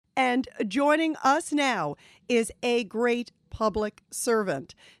And joining us now is a great public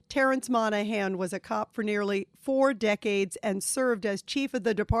servant. Terrence Monahan was a cop for nearly 4 decades and served as chief of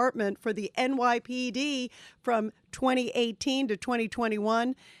the department for the NYPD from 2018 to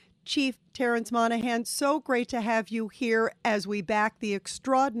 2021. Chief Terrence Monahan, so great to have you here as we back the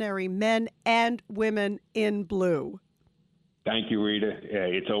extraordinary men and women in blue. Thank you, Rita.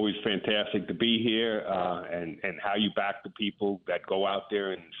 It's always fantastic to be here, and how you back the people that go out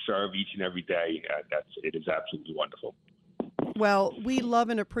there and serve each and every day. It is absolutely wonderful. Well, we love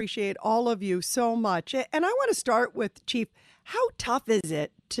and appreciate all of you so much. And I want to start with, Chief, how tough is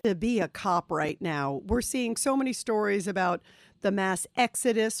it to be a cop right now? We're seeing so many stories about the mass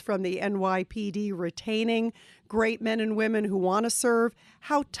exodus from the NYPD retaining great men and women who want to serve.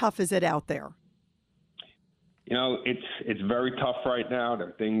 How tough is it out there? You know, it's very tough right now. There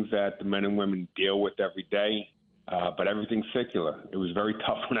are things that the men and women deal with every day, but everything's secular. It was very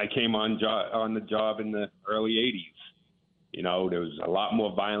tough when I came on the job in the early 80s. You know, there was a lot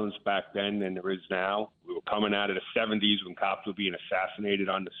more violence back then than there is now. We were coming out of the 70s when cops were being assassinated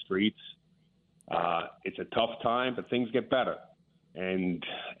on the streets. It's a tough time, but things get better. And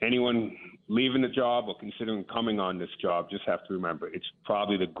anyone leaving the job or considering coming on this job just have to remember it's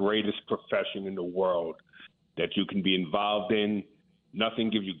probably the greatest profession in the world that you can be involved in. Nothing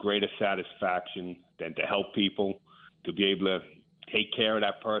gives you greater satisfaction than to help people, to be able to take care of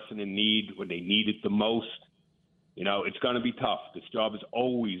that person in need when they need it the most. You know, it's going to be tough. This job is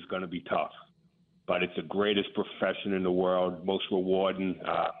always going to be tough, but it's the greatest profession in the world, most rewarding.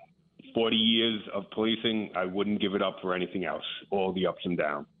 40 years of policing, I wouldn't give it up for anything else, all the ups and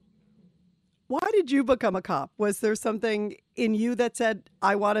downs. Why did you become a cop? Was there something in you that said,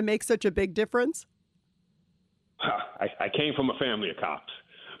 I want to make such a big difference? I came from a family of cops.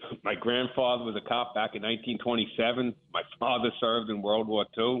 My grandfather was a cop back in 1927. My father served in World War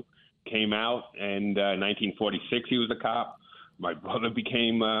II, came out, and in 1946 he was a cop. My brother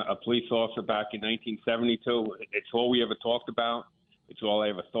became a police officer back in 1972. It's all we ever talked about. It's all I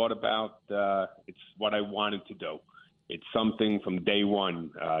ever thought about. It's what I wanted to do. It's something from day one.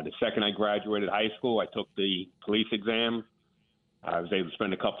 The second I graduated high school, I took the police exam. I was able to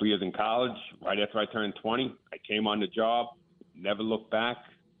spend a couple of years in college. Right after I turned 20, I came on the job, never looked back,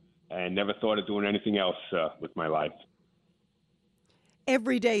 and never thought of doing anything else with my life.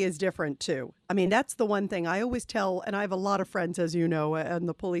 Every day is different, too. I mean, that's the one thing I always tell, and I have a lot of friends, as you know, in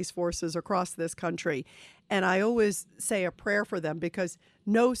the police forces across this country, and I always say a prayer for them because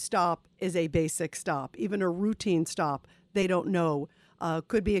no stop is a basic stop. Even a routine stop, they don't know,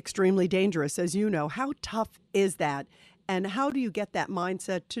 could be extremely dangerous, as you know. How tough is that? And how do you get that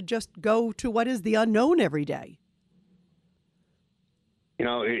mindset to just go to what is the unknown every day? You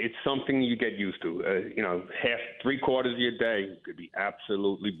know, it's something you get used to. You know, three-quarters of your day could be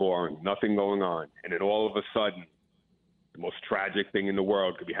absolutely boring, nothing going on. And then all of a sudden, the most tragic thing in the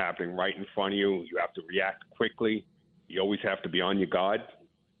world could be happening right in front of you. You have to react quickly. You always have to be on your guard.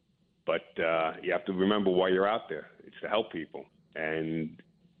 But you have to remember why you're out there. It's to help people. And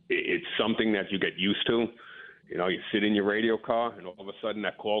it's something that you get used to. You know, you sit in your radio car, and all of a sudden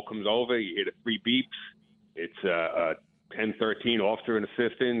that call comes over. You hear the 3 beeps. It's a 1013 officer and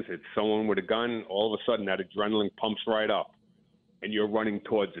assistance. It's someone with a gun. All of a sudden, that adrenaline pumps right up, and you're running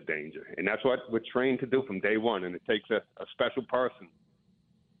towards the danger. And that's what we're trained to do from day one. And it takes a special person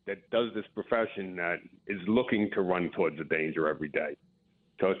that does this profession that is looking to run towards the danger every day.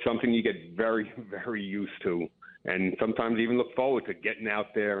 So it's something you get very, very used to, and sometimes even look forward to getting out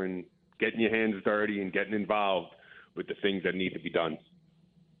there and getting your hands dirty and getting involved with the things that need to be done.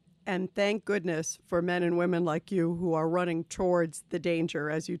 And thank goodness for men and women like you who are running towards the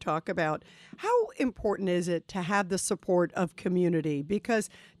danger, as you talk about. How important is it to have the support of community? Because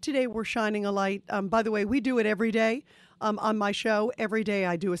today we're shining a light. By the way, we do it every day on my show. Every day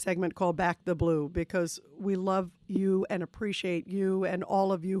I do a segment called Back the Blue because we love you and appreciate you and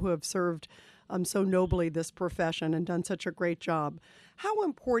all of you who have served so nobly this profession and done such a great job. How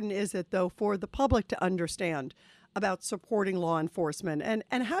important is it, though, for the public to understand about supporting law enforcement?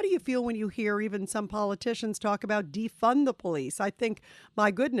 And how do you feel when you hear even some politicians talk about defund the police? I think,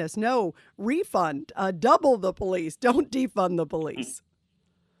 my goodness, no, refund, double the police, don't defund the police.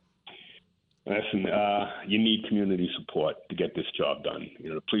 Listen, you need community support to get this job done. You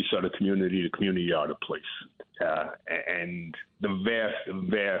know, the police are the community are the police. And the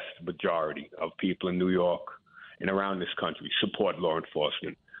vast majority of people in New York and around this country support law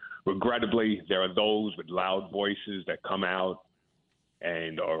enforcement. Regrettably, there are those with loud voices that come out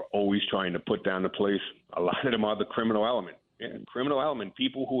and are always trying to put down the police. A lot of them are the criminal element. Criminal element,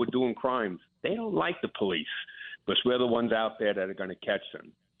 people who are doing crimes, they don't like the police because we're the ones out there that are going to catch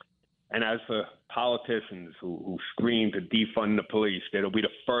them. And as for politicians who scream to defund the police, they'll be the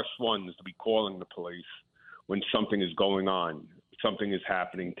first ones to be calling the police when something is going on, something is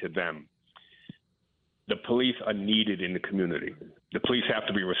happening to them. The police are needed in the community. The police have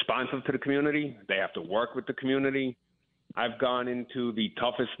to be responsive to the community. They have to work with the community. I've gone into the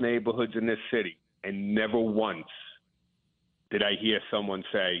toughest neighborhoods in this city, and never once did I hear someone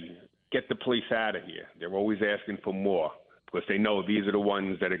say, get the police out of here. They're always asking for more because they know these are the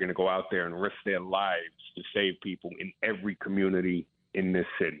ones that are going to go out there and risk their lives to save people in every community in this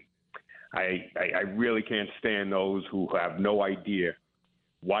city. I really can't stand those who have no idea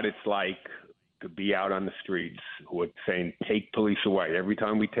what it's like to be out on the streets, who are saying, take police away. Every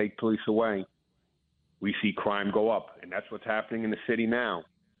time we take police away, we see crime go up. And that's what's happening in the city now.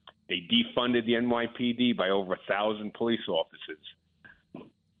 They defunded the NYPD by over 1,000 police officers.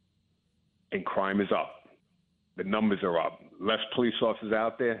 And crime is up. The numbers are up. Less police officers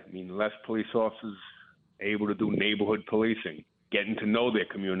out there mean less police officers able to do neighborhood policing, getting to know their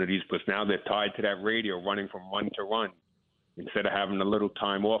communities, because now they're tied to that radio, running from run to run, instead of having a little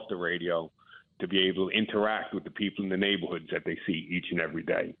time off the radio to be able to interact with the people in the neighborhoods that they see each and every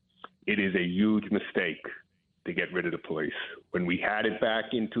day. It is a huge mistake to get rid of the police. When we had it back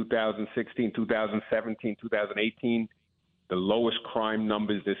in 2016, 2017, 2018, the lowest crime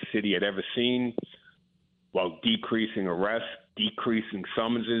numbers this city had ever seen, while decreasing arrests, decreasing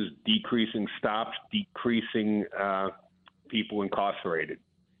summonses, decreasing stops, decreasing people incarcerated.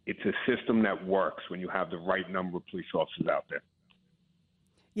 It's a system that works when you have the right number of police officers out there.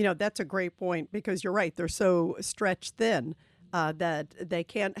 You know, that's a great point, because you're right. They're so stretched thin that they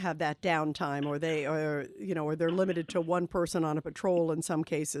can't have that downtime, or or they're limited to one person on a patrol in some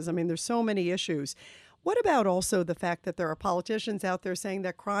cases. I mean, there's so many issues. What about also the fact that there are politicians out there saying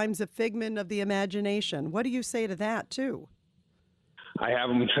that crime's a figment of the imagination? What do you say to that, too? I have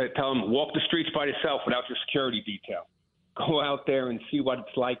them tell them, walk the streets by yourself without your security detail. Go out there and see what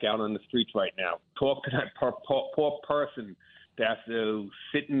it's like out on the streets right now. Talk to that poor person that has to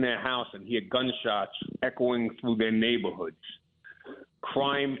sit in their house and hear gunshots echoing through their neighborhoods.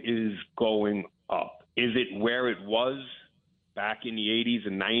 Crime is going up. Is it where it was back in the 80s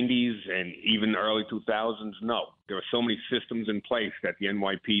and 90s and even early 2000s? No. There are so many systems in place that the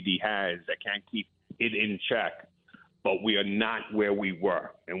NYPD has that can't keep it in check. But we are not where we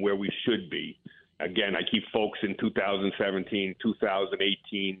were and where we should be. Again, I keep folks in 2017,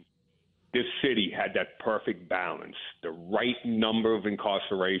 2018. This city had that perfect balance, the right number of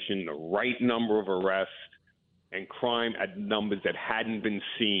incarceration, the right number of arrests, and crime at numbers that hadn't been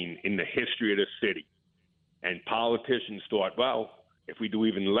seen in the history of the city. And politicians thought, well, if we do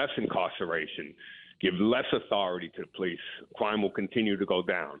even less incarceration, give less authority to the police, crime will continue to go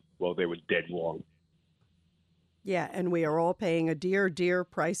down. Well, they were dead wrong. Yeah, and we are all paying a dear, dear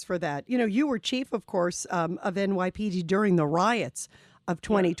price for that. You know, you were chief, of course, of NYPD during the riots of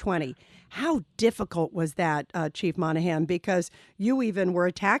 2020. Yeah. How difficult was that, Chief Monahan? Because you even were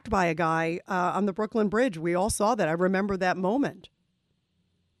attacked by a guy on the Brooklyn Bridge. We all saw that. I remember that moment.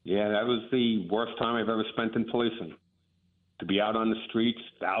 Yeah, that was the worst time I've ever spent in policing. To be out on the streets,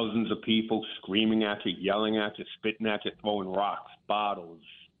 thousands of people screaming at you, yelling at you, spitting at you, throwing rocks, bottles,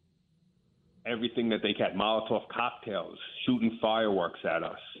 everything that they had, Molotov cocktails, shooting fireworks at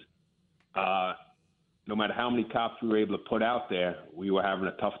us. No matter how many cops we were able to put out there, we were having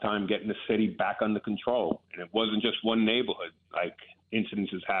a tough time getting the city back under control. And it wasn't just one neighborhood, like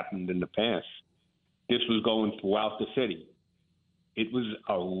incidences happened in the past. This was going throughout the city. It was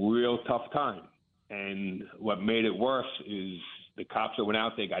a real tough time. And what made it worse is the cops that went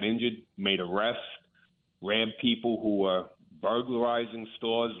out there got injured, made arrests, grabbed people who were burglarizing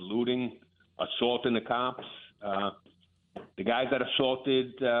stores, looting, assaulting the cops. The guys that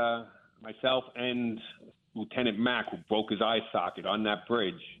assaulted myself and Lieutenant Mack, who broke his eye socket on that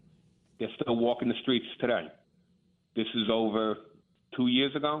bridge, they're still walking the streets today. This is over 2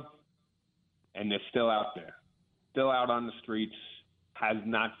 years ago, and they're still out there, still out on the streets, has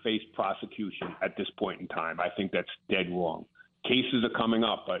not faced prosecution at this point in time. I think that's dead wrong. Cases are coming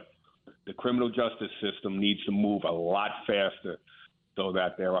up, but the criminal justice system needs to move a lot faster so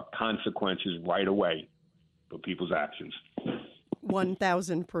that there are consequences right away for people's actions.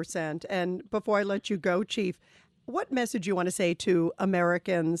 1,000%. And before I let you go, Chief, what message you want to say to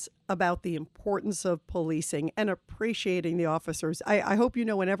Americans about the importance of policing and appreciating the officers? I hope you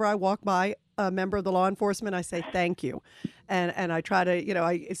know whenever I walk by a member of the law enforcement, I say thank you. And I try to,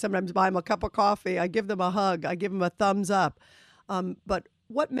 I sometimes buy them a cup of coffee. I give them a hug. I give them a thumbs up. But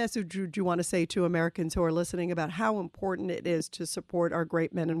what message would you want to say to Americans who are listening about how important it is to support our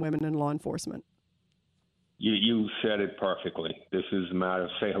great men and women in law enforcement? You said it perfectly. This is a matter of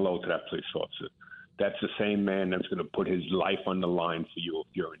say hello to that police officer. That's the same man that's going to put his life on the line for you if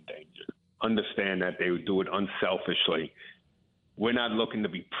you're in danger. Understand that they would do it unselfishly. We're not looking to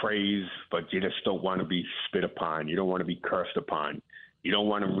be praised, but you just don't want to be spit upon. You don't want to be cursed upon. You don't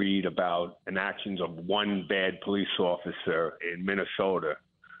want to read about the actions of one bad police officer in Minnesota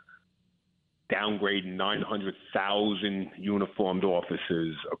downgrading 900,000 uniformed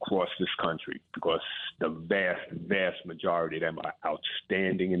officers across this country, because the vast, vast majority of them are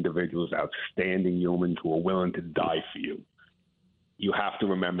outstanding individuals, outstanding humans who are willing to die for you. You have to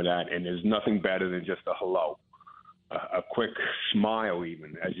remember that, and there's nothing better than just a hello, a quick smile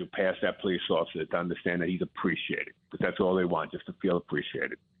even as you pass that police officer to understand that he's appreciated, because that's all they want, just to feel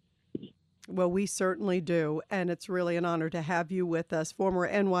appreciated. Well, we certainly do, and it's really an honor to have you with us. Former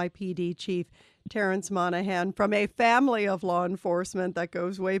NYPD Chief Terrence Monahan, from a family of law enforcement that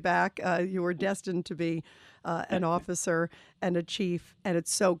goes way back. You were destined to be an officer and a chief, and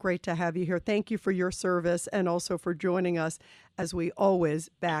it's so great to have you here. Thank you for your service and also for joining us as we always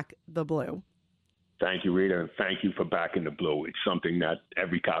back the blue. Thank you, Rita, and thank you for backing the blue. It's something that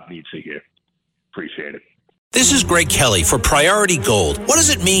every cop needs to hear. Appreciate it. This is Greg Kelly for Priority Gold. What does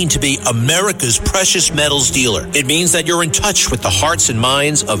it mean to be America's precious metals dealer? It means that you're in touch with the hearts and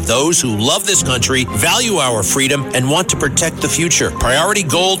minds of those who love this country, value our freedom, and want to protect the future. Priority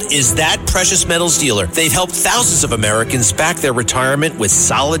Gold is that precious metals dealer. They've helped thousands of Americans back their retirement with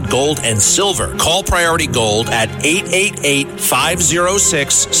solid gold and silver. Call Priority Gold at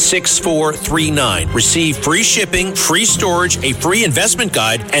 888-506-6439. Receive free shipping, free storage, a free investment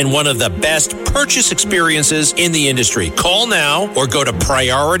guide, and one of the best purchase experiences in the industry. Call now or go to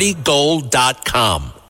PriorityGold.com.